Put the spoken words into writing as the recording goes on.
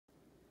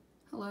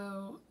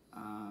Hello,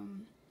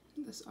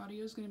 this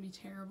audio is going to be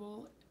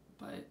terrible,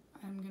 but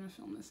I'm going to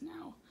film this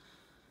now.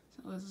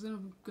 So this is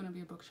going to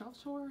be a bookshelf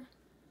tour.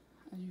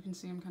 As you can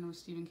see, I'm kind of a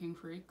Stephen King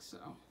freak, so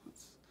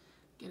let's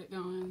get it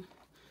going.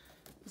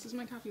 This is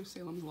my copy of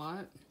Salem's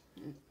Lot.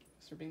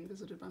 Thanks being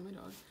visited by my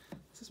dog.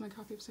 This is my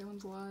copy of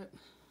Salem's Lot.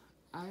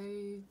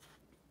 I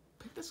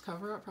picked this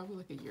cover up probably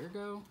like a year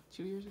ago,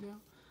 2 years ago,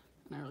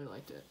 and I really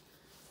liked it.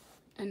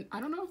 And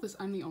I don't know if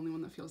I'm the only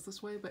one that feels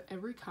this way, but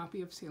every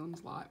copy of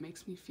Salem's Lot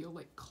makes me feel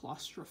like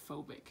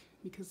claustrophobic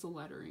because the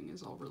lettering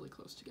is all really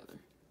close together.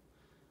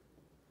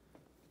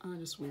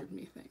 Just weird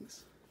me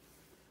things.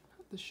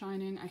 The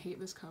Shining, I hate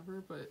this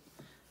cover, but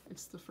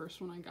it's the first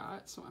one I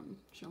got, so I'm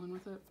chilling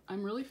with it. I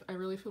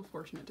really feel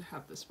fortunate to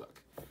have this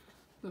book,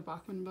 the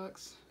Bachman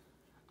books,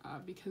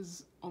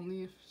 because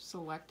only a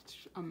select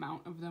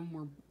amount of them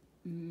were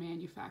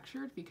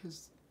manufactured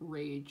because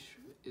Rage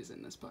is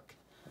in this book.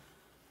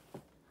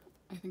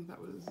 I think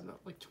that was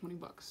like 20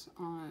 bucks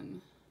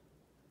on,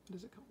 what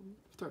is it called?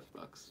 Thrift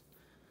Books.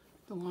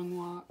 The Long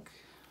Walk,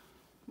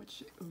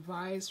 which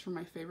vies for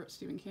my favorite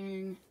Stephen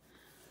King,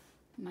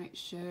 Night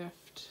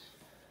Shift,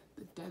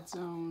 The Dead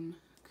Zone,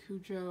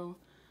 Cujo,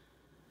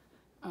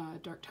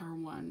 Dark Tower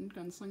 1,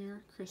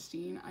 Gunslinger,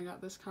 Christine. I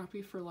got this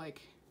copy for like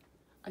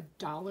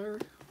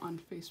 $1 on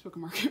Facebook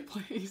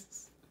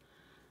Marketplace.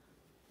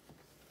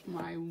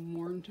 My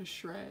worn to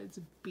shreds,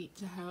 beat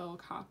to hell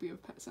copy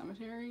of Pet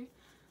Sematary.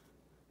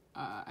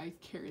 I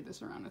carried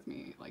this around with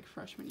me like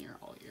freshman year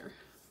all year.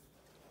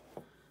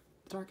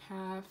 Dark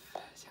Half,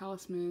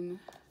 Talisman,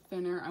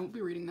 Thin Air. I won't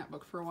be reading that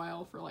book for a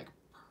while for like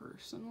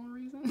personal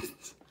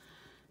reasons.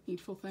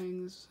 Needful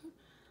Things,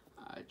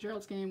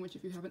 Gerald's Game, which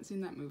if you haven't seen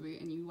that movie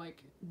and you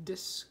like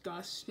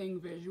disgusting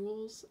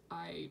visuals,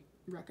 I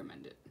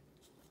recommend it.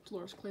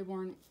 Dolores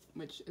Claiborne,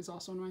 which is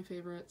also one of my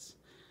favorites.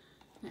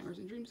 Nightmares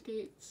and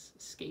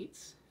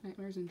Dreamscapes,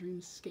 Nightmares and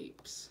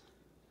Dreamscapes.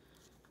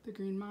 The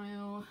Green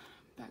Mile,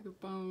 Bag of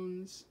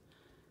Bones,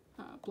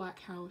 Black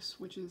House,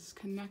 which is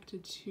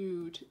connected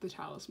to the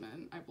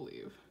Talisman, I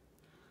believe.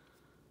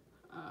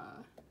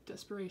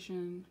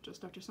 Desperation,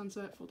 Just After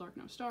Sunset, Full Dark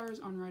No Stars,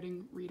 On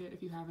Writing, read it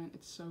if you haven't,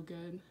 it's so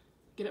good.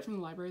 Get it from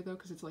the library though,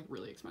 because it's like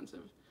really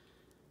expensive.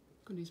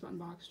 Gundy's Button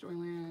Box,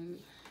 Joyland,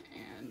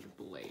 and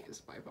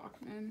Blaze by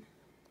Bachman.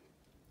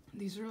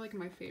 These are like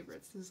my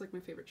favorites. This is like my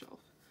favorite shelf.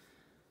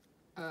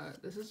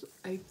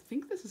 I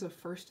think this is a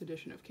first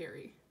edition of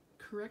Carrie.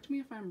 Correct me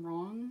if I'm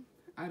wrong,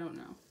 I don't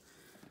know.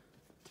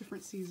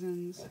 Different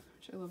Seasons,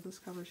 which I love this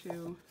cover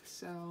too.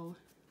 Cell.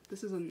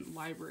 This is a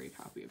library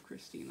copy of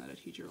Christine that a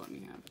teacher let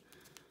me have.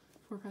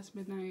 4 Past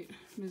Midnight,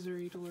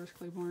 Misery, Dolores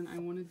Claiborne. I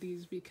wanted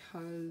these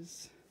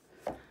because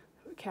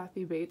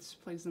Kathy Bates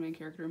plays the main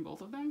character in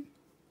both of them.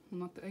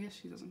 Well, I guess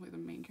she doesn't play the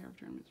main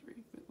character in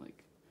Misery, but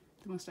like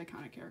the most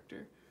iconic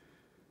character.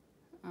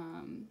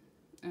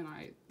 And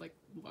I like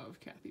love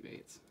Kathy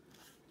Bates.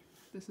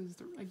 This is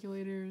The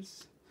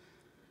Regulators.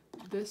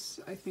 This,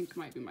 I think,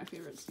 might be my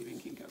favorite Stephen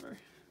King cover.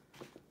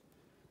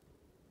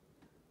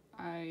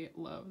 I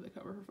love the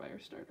cover for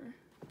Firestarter.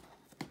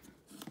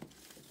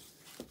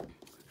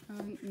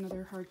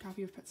 Another hard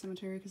copy of Pet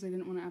Sematary because I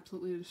didn't want to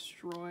absolutely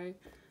destroy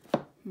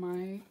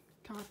my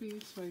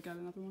copy, so I got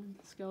another one.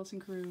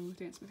 Skeleton Crew,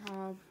 Dance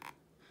Macabre,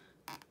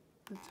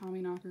 The Tommy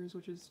Knockers,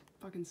 which is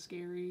fucking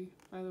scary,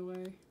 by the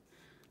way.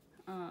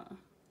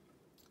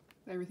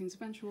 Everything's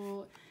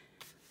Eventual.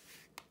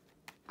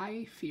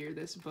 I fear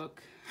this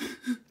book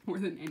more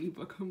than any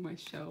book on my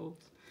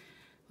shelves.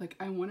 Like,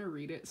 I want to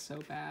read it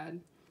so bad,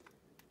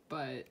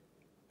 but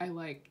I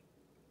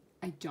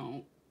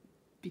don't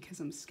because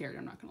I'm scared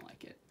I'm not gonna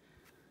like it.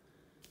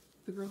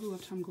 The Girl Who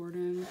Loved Tom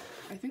Gordon.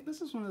 I think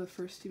this is one of the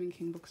first Stephen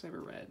King books I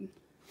ever read.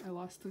 I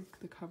lost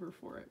the cover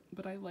for it,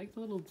 but I like the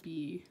little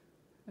bee.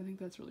 I think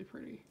that's really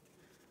pretty.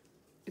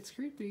 It's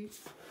creepy.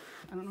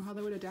 I don't know how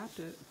they would adapt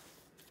it.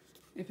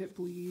 If It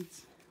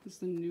Bleeds is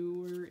the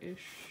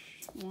newer-ish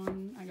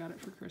one. I got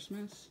it for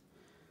Christmas.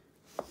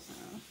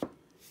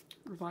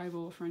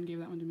 Revival, a friend gave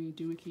that one to me.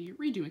 Doohickey.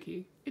 Read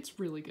Doohickey.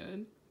 It's really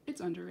good. It's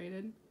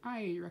underrated.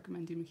 I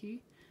recommend Doohickey.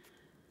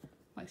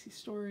 Lacey's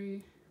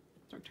Story,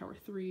 Dark Tower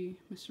 3,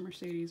 Mr.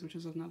 Mercedes, which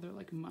is another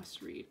like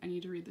must read. I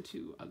need to read the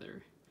 2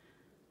 other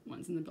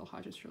ones in the Bill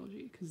Hodges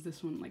trilogy because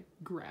this one like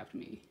grabbed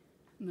me.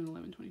 And then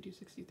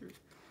 11/22/63.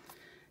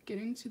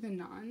 Getting to the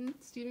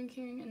non-Stephen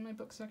King in my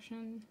book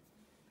section,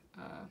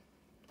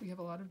 we have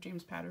a lot of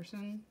James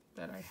Patterson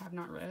that I have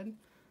not read.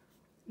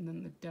 And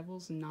then The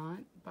Devil's Knot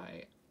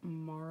by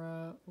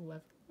Mara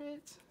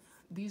Leveritt.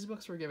 These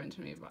books were given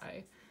to me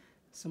by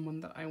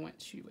someone that I went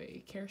to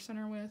a care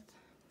center with.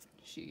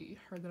 She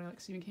heard that I like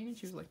Stephen King and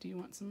she was like, do you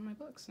want some of my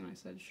books? And I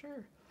said,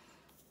 sure.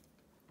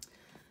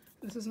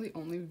 This is the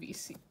only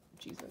VC,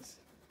 Jesus.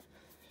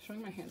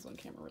 Showing my hands on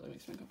camera really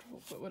makes me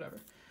uncomfortable, but whatever.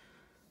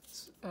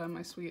 It's,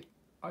 My Sweet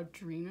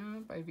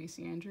Audrina by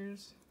V.C.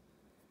 Andrews.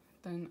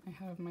 Then I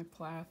have my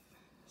Plath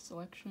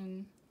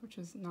selection, which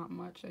is not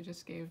much. I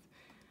just gave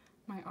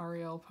my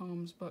Ariel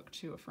poems book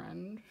to a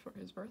friend for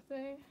his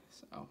birthday,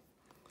 so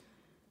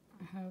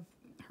I have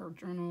her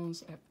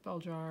journals. I have Bell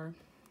Jar,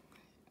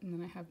 And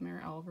then I have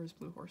Mary Oliver's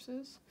Blue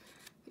Horses,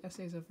 The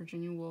Essays of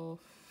Virginia Woolf,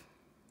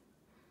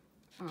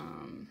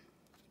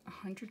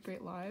 100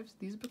 Great Lives.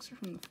 These books are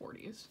from the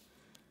 40s.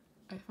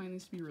 I find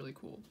these to be really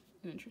cool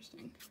and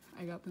interesting.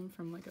 I got them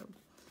from like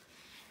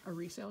a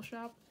resale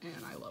shop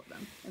and I love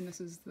them. And this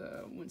is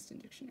the Winston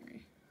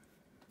Dictionary.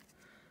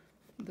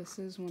 This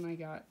is one I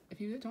got. If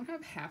you don't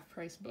have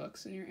half-price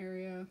books in your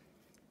area,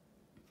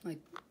 like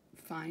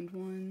find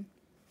one.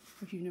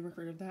 If you've never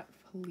heard of that,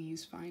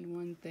 please find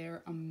one.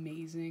 They're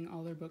amazing.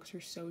 All their books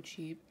are so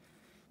cheap,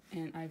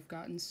 and I've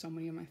gotten so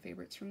many of my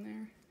favorites from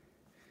there.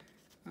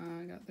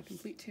 I got The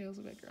Complete Tales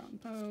of Edgar Allan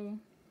Poe.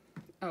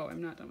 Oh,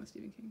 I'm not done with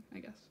Stephen King, I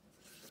guess.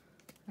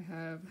 I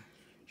have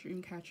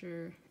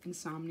Dreamcatcher,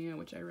 Insomnia,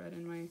 which I read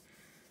in my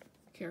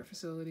care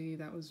facility.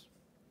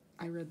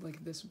 I read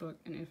like this book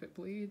and If It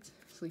Bleeds,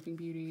 Sleeping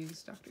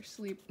Beauties, Dr.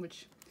 Sleep,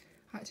 which,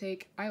 hot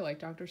take, I like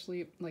Dr.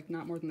 Sleep, like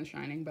not more than The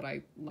Shining, but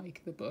I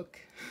like the book.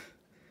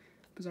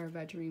 Bizarre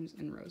Bad Dreams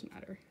and Rose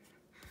Madder.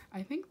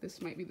 I think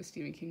this might be the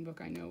Stephen King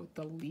book I know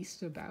the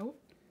least about.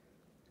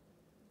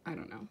 I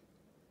don't know.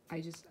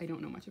 I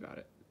don't know much about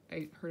it.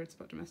 I heard it's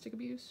about domestic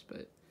abuse,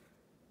 but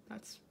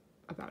that's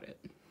about it.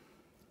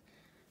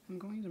 I'm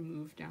going to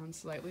move down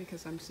slightly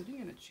because I'm sitting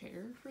in a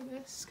chair for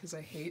this because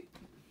I hate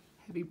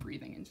heavy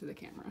breathing into the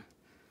camera.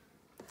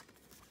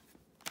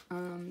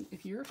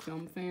 If you're a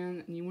film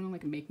fan and you want to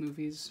like make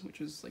movies,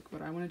 which is like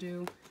what I want to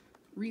do,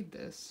 read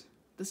this.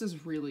 This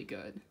is really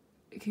good.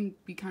 It can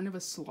be kind of a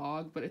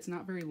slog, but it's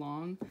not very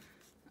long.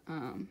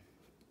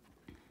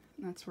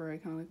 That's where I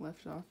kind of like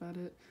left off at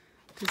it.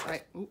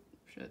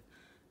 Because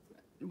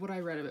what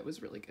I read of it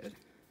was really good.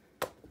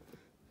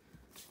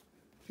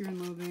 Fear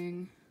and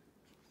Loathing.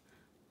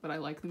 But I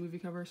like the movie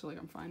cover, so like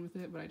I'm fine with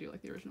it, but I do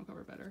like the original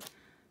cover better.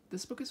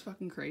 This book is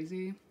fucking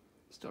crazy.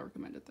 Still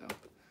recommend it though.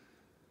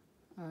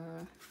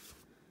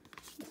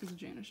 This is a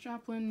Janis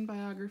Joplin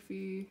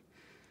biography.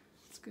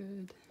 It's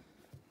good.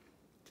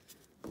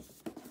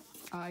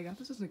 I got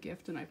this as a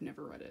gift and I've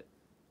never read it.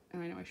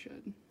 And I know I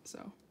should,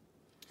 so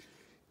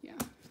yeah.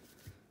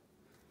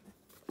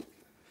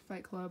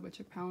 Fight Club by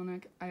Chuck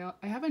Palahniuk.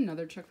 I have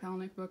another Chuck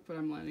Palahniuk book, but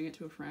I'm lending it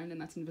to a friend, and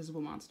that's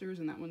Invisible Monsters,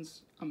 and that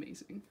one's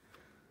amazing.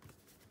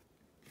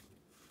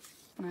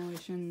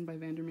 Annihilation by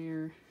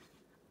Vandermeer.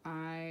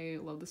 I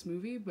love this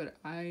movie, but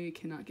I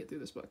cannot get through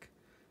this book.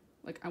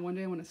 Like, one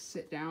day I want to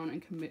sit down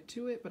and commit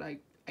to it, but I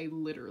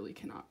literally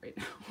cannot right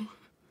now.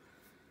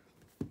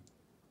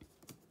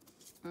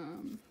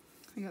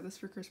 I got this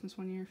for Christmas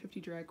one year, 50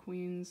 Drag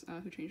Queens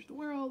Who Changed the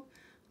World.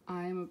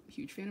 I'm a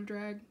huge fan of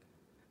drag.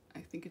 I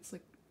think it's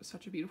like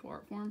such a beautiful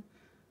art form.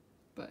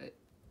 But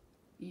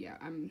yeah,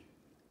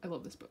 I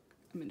love this book.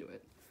 I'm into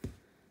it.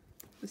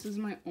 This is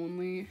my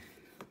only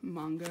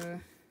manga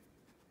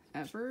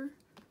ever.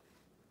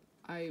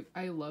 I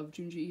love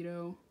Junji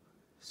Ito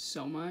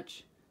so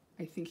much.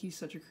 I think he's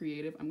such a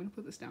creative. I'm gonna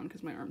put this down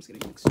because my arm's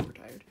getting like super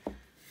tired.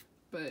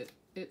 But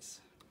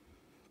it's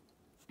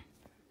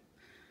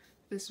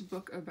this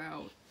book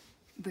about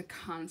the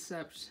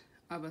concept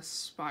of a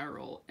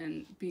spiral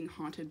and being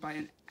haunted by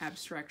an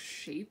abstract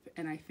shape,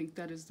 and I think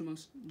that is the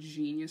most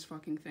genius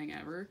fucking thing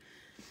ever,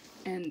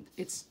 and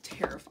it's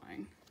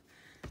terrifying.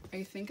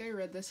 I think I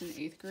read this in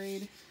 8th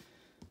grade,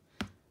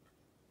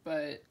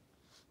 but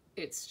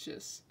it's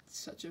just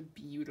such a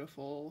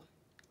beautiful,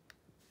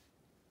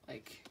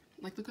 like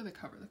look at the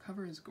cover. The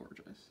cover is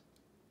gorgeous.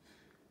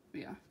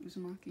 But yeah,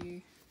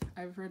 Uzumaki.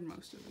 I've read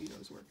most of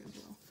Ito's work as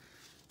well.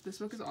 This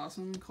book is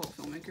awesome. Cult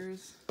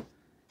Filmmakers.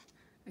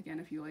 Again,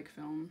 if you like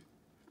film,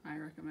 I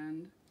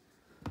recommend.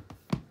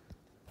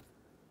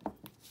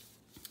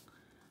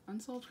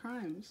 Unsolved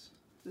Crimes.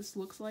 This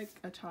looks like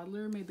a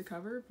toddler made the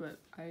cover, but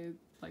I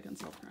like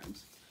Unsolved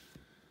Crimes.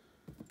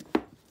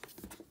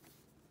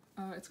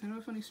 It's kind of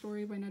a funny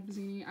story by Ned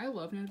Vizzini. I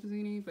love Ned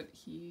Vizzini, but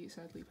he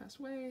sadly passed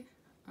away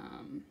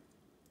in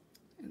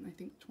I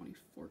think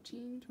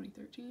 2014,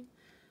 2013.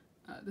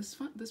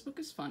 This book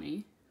is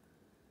funny,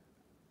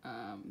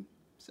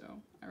 so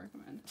I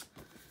recommend.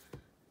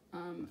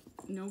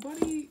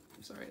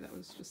 Sorry, that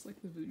was just like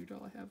the voodoo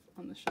doll I have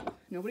on the shelf.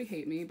 Nobody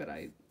Hate Me, but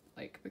I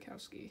like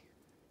Bukowski.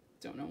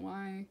 Don't know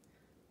why.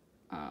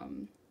 A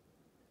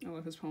lot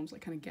of his poems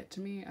like kind of get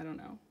to me. I don't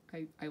know.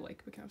 I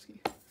like Bukowski.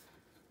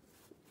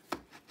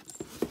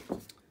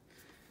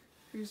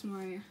 Here's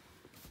my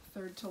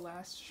third to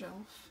last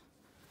shelf.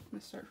 I'm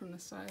gonna start from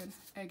this side.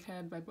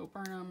 Egghead by Bo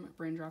Burnham.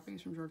 Brain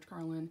Droppings from George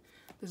Carlin.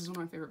 This is one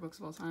of my favorite books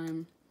of all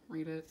time.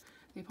 Read it.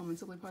 Napalm and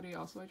Silly Putty,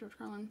 also by George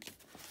Carlin.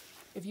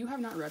 If you have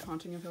not read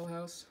Haunting of Hill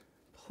House,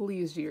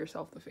 please do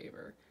yourself the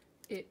favor.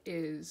 It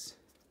is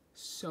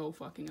so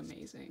fucking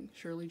amazing.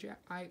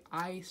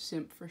 I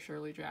simp for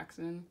Shirley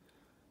Jackson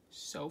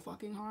so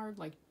fucking hard.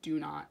 Like, do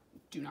not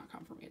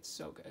come for me. It's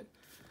so good.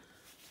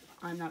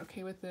 I'm not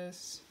okay with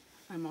this.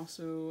 I'm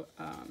also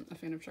a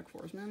fan of Chuck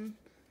Forsman,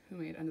 who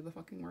made End of the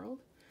Fucking World.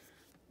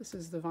 This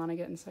is the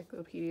Vonnegut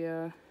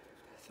Encyclopedia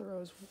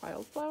Thoreau's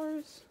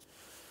Wildflowers.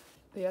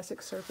 The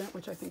Essex Serpent,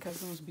 which I think has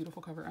the most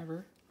beautiful cover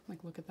ever.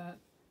 Like, look at that.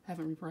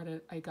 Haven't read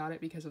it. I got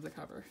it because of the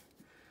cover.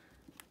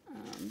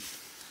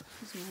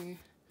 This is my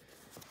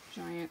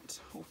giant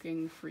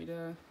hulking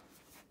Frida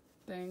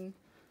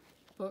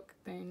book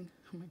thing.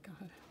 Oh my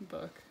god,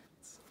 book.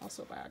 It's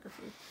also a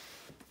biography.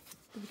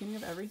 At the beginning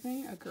of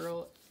everything, a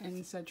girl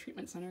in said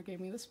treatment center gave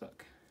me this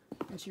book,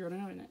 and she wrote a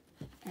note in it,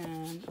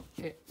 and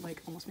it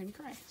like almost made me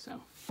cry. So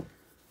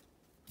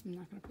I'm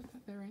not gonna put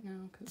that there right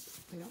now because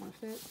they don't want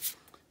to fit.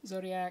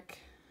 Zodiac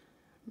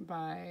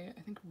by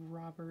I think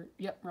Robert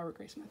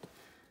Graysmith.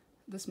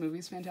 This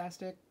movie's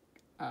fantastic,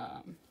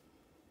 but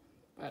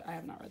I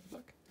have not read the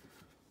book.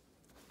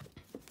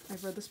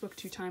 I've read this book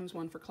 2 times,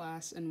 one for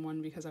class and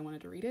one because I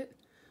wanted to read it.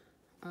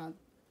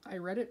 I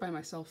read it by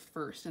myself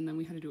first, and then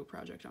we had to do a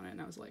project on it,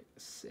 and I was like,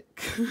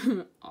 sick.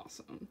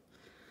 Awesome.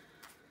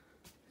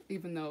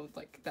 Even though,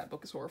 like, that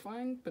book is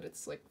horrifying, but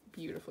it's, like,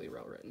 beautifully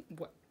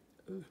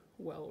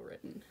well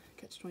written.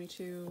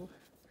 Catch-22.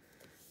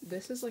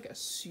 This is, like, a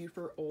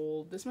super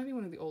old, this might be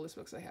one of the oldest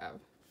books I have.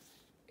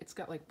 It's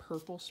got, like,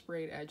 purple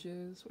sprayed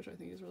edges, which I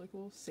think is really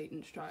cool.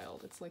 Satan's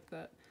Child. It's, like,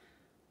 that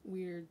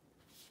weird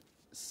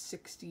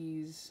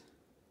 60s,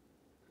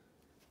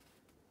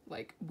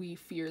 like, we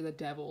fear the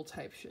devil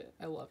type shit.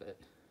 I love it.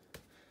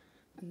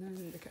 And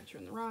then The Catcher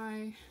in the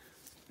Rye.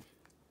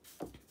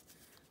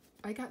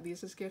 I got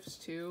these as gifts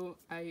too.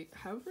 I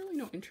have really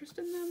no interest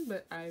in them,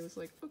 but I was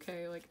like,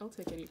 okay, like, I'll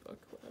take any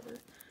book, whatever.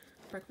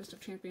 Breakfast of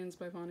Champions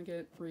by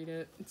Vonnegut. Read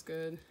it. It's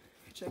good.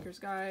 Hitchhiker's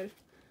Guide.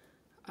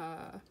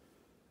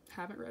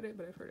 Haven't read it,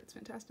 but I've heard it's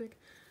fantastic.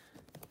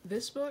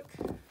 This book,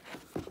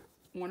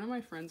 one of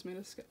my friends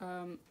made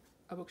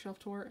a bookshelf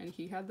tour, and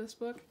he had this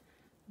book.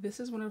 This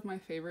is one of my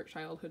favorite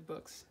childhood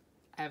books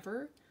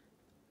ever.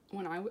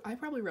 When I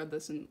probably read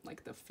this in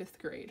like the 5th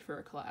grade for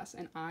a class,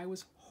 and I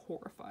was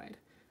horrified.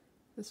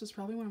 This was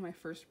probably one of my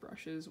first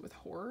brushes with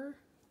horror,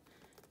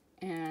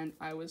 and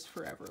I was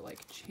forever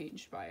like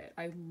changed by it.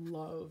 I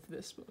love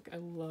this book. I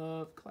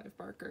love Clive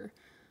Barker.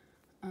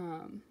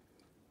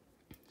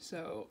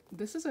 So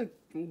this is a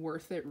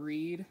worth it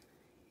read,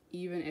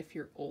 even if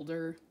you're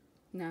older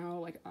now,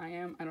 like I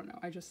am. I don't know.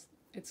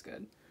 It's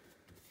good.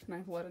 And I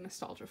have a lot of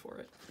nostalgia for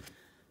it.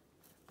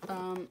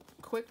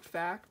 Quick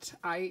fact,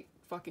 I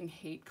fucking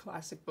hate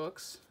classic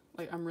books.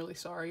 Like, I'm really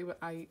sorry, but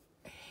I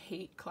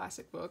hate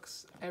classic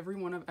books. Every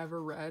one I've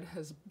ever read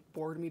has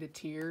bored me to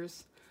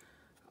tears.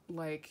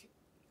 Like,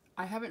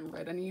 I haven't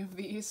read any of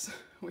these,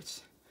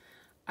 which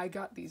I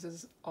got these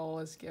as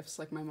gifts.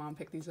 Like, my mom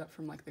picked these up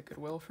from like the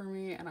Goodwill for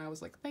me, and I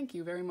was like, thank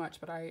you very much,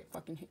 but I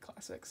fucking hate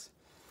classics.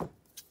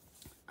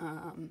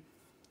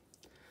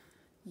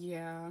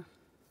 Yeah.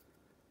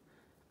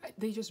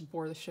 They just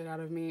bore the shit out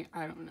of me.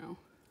 I don't know.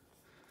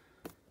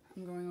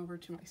 I'm going over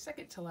to my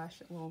second to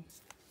last. Well,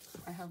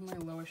 I have my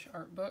Loish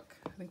art book.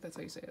 I think that's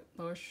how you say it.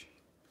 Loish.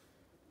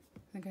 I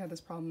think I had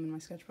this problem in my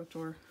sketchbook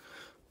tour.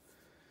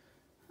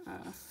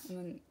 And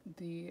then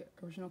the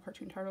original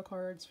cartoon title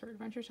cards for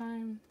Adventure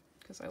Time,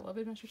 because I love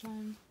Adventure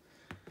Time.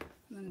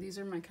 And then these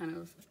are my kind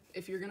of,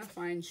 if you're gonna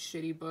find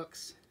shitty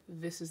books,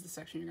 this is the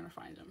section you're gonna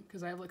find them.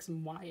 Because I have like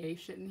some YA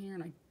shit in here,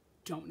 and I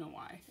don't know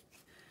why.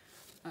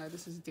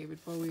 This is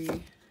David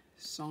Bowie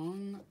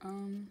song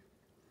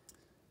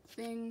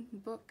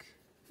book.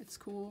 It's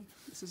cool.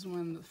 This is one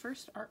of the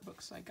first art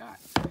books I got.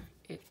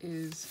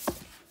 It's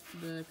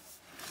the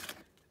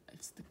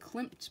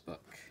Klimt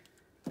book.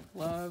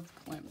 Love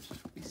Klimt.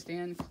 We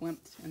stand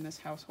Klimt in this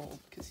household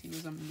because he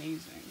was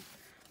amazing.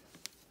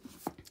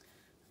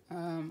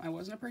 I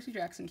wasn't a Percy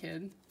Jackson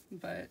kid,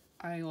 but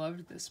I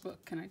loved this book,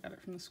 and I got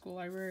it from the school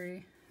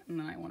library, and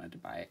then I wanted to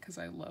buy it because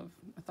I love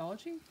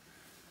mythology.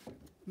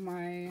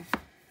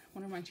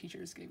 One of my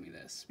teachers gave me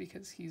this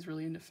because he's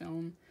really into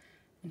film,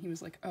 and he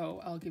was like, oh,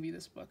 I'll give you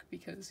this book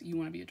because you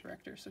want to be a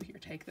director, so here,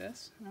 take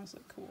this. And I was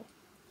like, cool.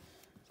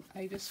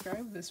 I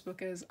described this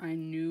book as I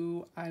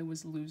knew I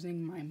was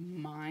losing my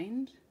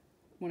mind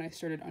when I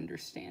started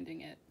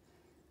understanding it,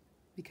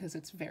 because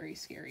it's very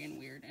scary and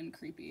weird and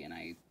creepy, and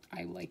I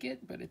like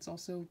it, but it's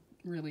also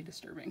really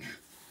disturbing.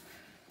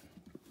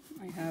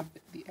 I have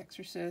The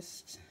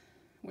Exorcist.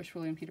 Wish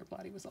William Peter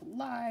Blatty was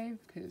alive,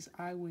 because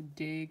I would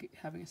dig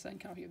having a signed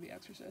copy of The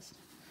Exorcist.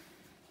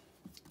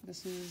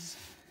 This is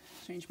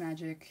Strange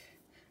Magic.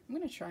 I'm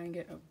going to try and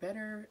get a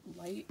better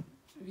light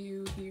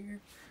view here.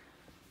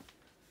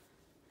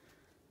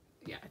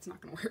 Yeah, it's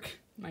not going to work.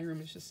 My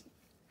room is just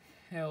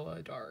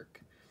hella dark.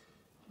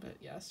 But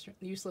yes,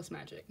 Useless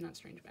Magic, not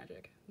Strange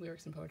Magic.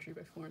 Lyrics and Poetry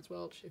by Florence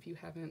Welch. If you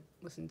haven't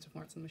listened to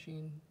Florence and the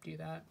Machine, do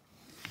that.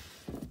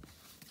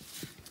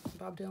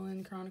 Bob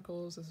Dylan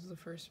Chronicles. This is the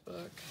first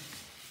book.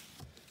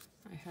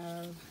 I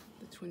have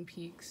the Twin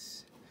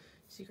Peaks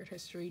Secret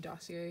History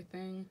dossier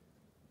thing,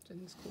 which I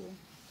think is cool.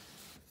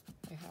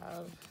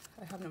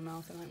 I Have No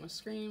Mouth and I Must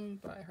Scream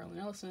by Harlan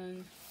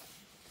Ellison.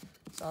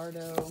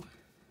 Sourdough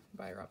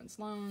by Robin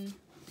Sloan.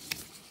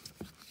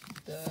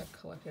 The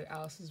collected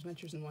Alice's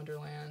Adventures in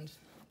Wonderland.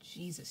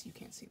 Jesus, you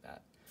can't see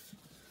that.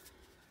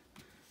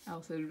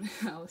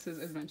 Alice's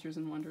Adventures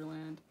in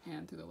Wonderland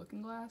and Through the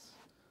Looking Glass.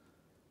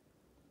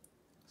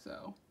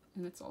 So,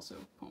 and it's also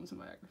poems and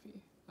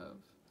biography of,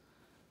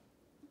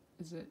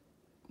 is it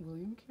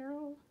William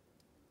Carroll?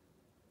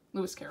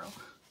 Lewis Carroll.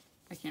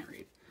 I can't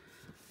read.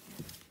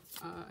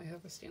 I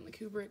have a Stanley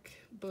Kubrick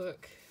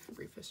book, A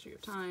Brief History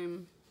of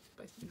Time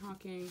by Stephen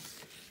Hawking.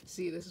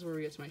 See, this is where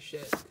we get to my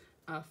shit.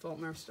 Fault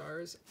in Our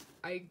Stars.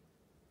 I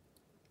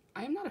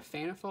am not a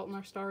fan of Fault in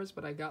Our Stars,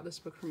 but I got this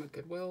book from a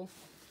Goodwill.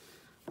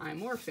 I'm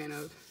more a fan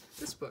of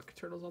this book,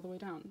 Turtles All the Way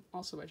Down,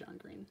 also by John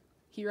Green.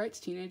 He writes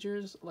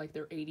teenagers like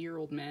they're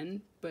 80-year-old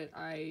men, but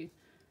I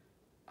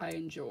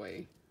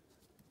enjoy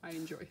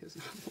his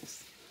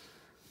novels.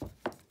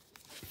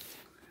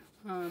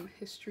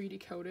 History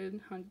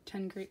Decoded,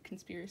 10 Great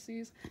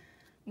Conspiracies.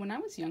 When I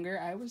was younger,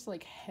 I was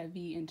like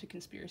heavy into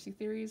conspiracy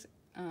theories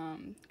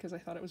because I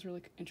thought it was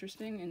really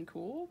interesting and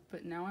cool,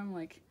 but now I'm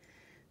like,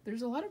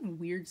 there's a lot of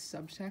weird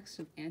subtext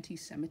of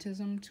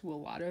anti-Semitism to a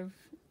lot of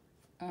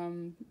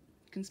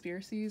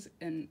conspiracies,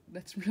 and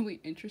that's really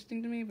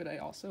interesting to me, but I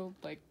also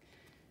like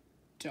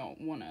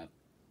don't want to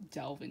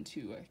delve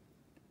into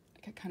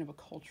a kind of a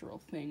cultural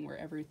thing where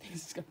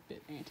everything's a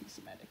bit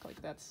anti-Semitic.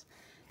 Like, that's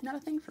not a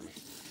thing for me.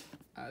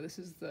 This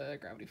is the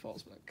Gravity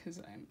Falls book because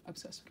I'm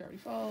obsessed with Gravity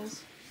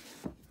Falls.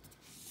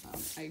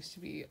 I used to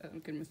be a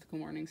Good Mythical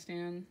Morning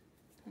stan,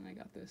 and I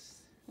got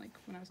this like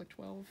when I was like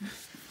 12.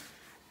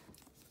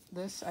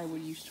 This I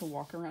would used to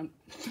walk around.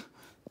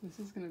 This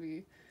is gonna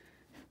be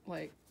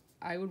like,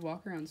 I would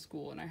walk around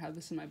school and I had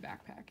this in my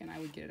backpack and I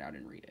would get it out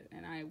and read it,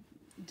 and I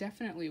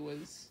definitely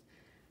was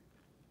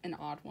an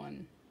odd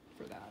one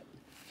for that.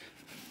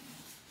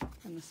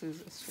 And this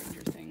is a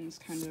Stranger Things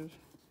kind of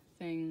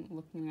thing,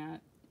 looking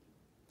at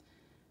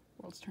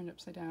worlds turned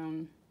upside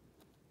down.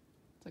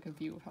 It's like a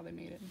view of how they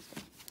made it and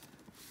stuff.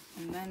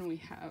 And then we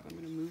have, I'm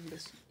going to move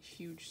this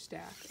huge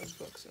stack of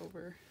books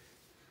over,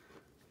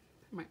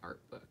 my art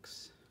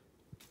books.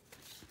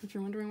 If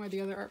you're wondering why the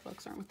other art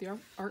books aren't with the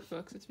art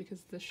books, it's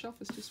because this shelf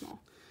is too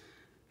small.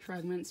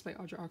 Fragments by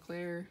Audra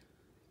Auclair.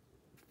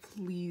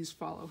 Please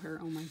follow her.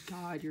 Oh my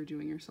god, you're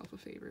doing yourself a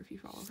favor if you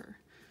follow her.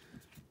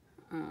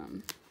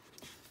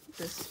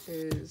 This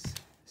is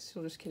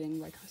Still Just Kidding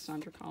by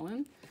Cassandra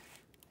Collin.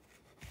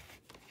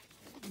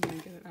 I'm gonna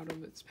get it out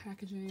of its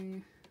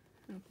packaging.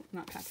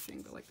 Not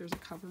packaging, but like there's a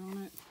cover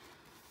on it.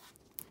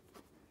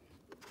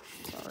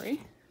 Sorry.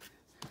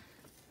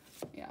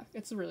 Yeah,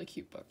 it's a really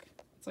cute book.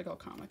 It's like all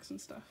comics and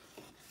stuff.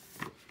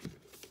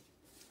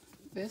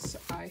 This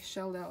I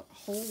shelled out a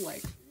whole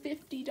like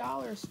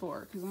 $50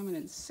 for because I'm an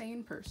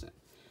insane person.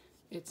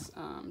 It's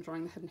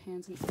Drawing the Head and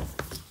Hands and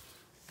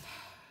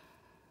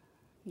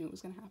knew it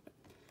was gonna happen.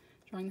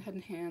 Drawing the Head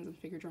and Hands and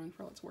Figure Drawing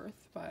for All It's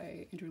Worth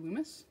by Andrew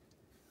Loomis,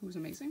 who's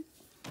amazing.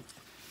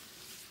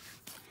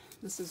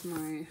 This is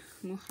my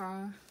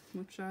Mucha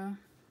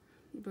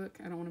book.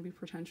 I don't want to be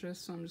pretentious,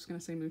 so I'm just gonna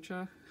say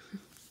Mucha.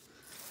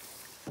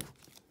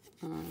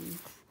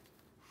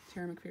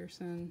 Tara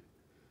McPherson.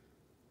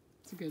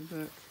 It's a good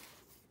book.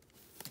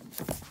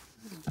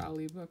 A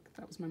Dali book.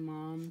 That was my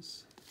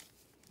mom's.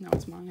 Now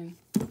it's mine.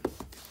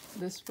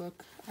 This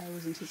book I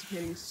was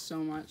anticipating so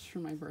much for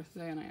my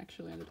birthday, and I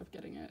actually ended up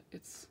getting it.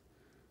 It's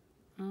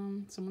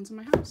Someone's in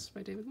My House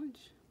by David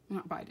Lynch. Well,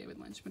 not by David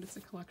Lynch, but it's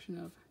a collection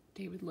of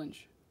David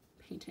Lynch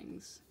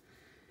paintings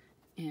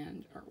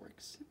and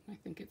artworks. I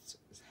think it's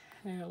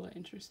hella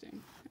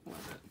interesting. I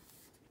love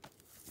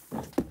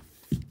it.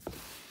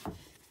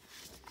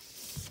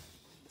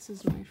 This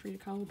is my Frida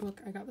Kahlo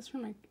book. I got this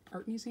from my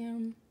art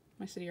museum,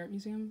 my city art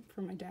museum,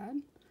 from my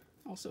dad,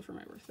 also for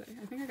my birthday.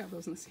 I think I got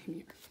those in the same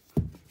year.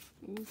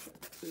 Ooh,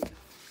 shit.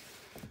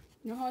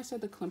 You know how I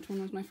said the Klimt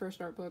one was my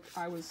first art book?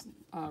 I was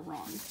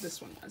wrong.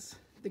 This one was.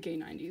 The Gay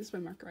 90s by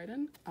Mark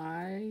Ryden.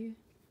 I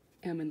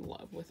am in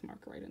love with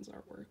Mark Ryden's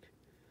artwork.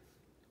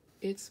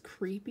 It's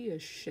creepy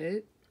as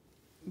shit,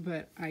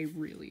 but I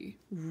really,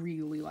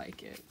 really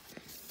like it.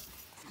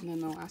 And then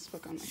the last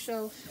book on my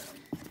shelf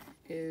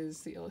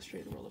is The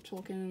Illustrated World of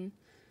Tolkien.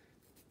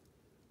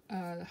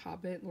 The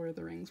Hobbit, Lord of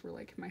the Rings were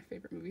like my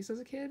favorite movies as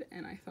a kid,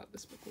 and I thought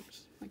this book looked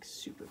like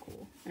super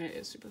cool. And it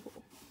is super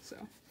cool. So,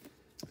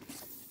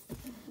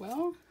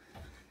 well,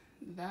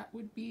 that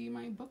would be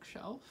my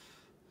bookshelf.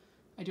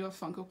 I do have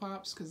Funko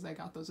Pops because I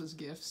got those as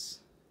gifts.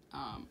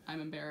 I'm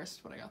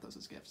embarrassed, but I got those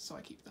as gifts, so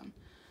I keep them.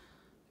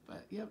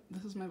 But yep,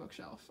 this is my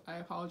bookshelf. I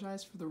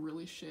apologize for the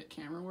really shit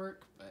camera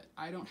work, but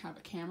I don't have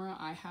a camera,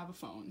 I have a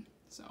phone,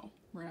 so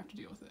we're gonna have to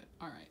deal with it.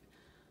 Alright.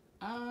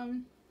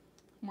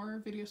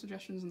 More video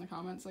suggestions in the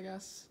comments, I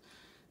guess.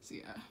 See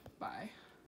ya. Bye.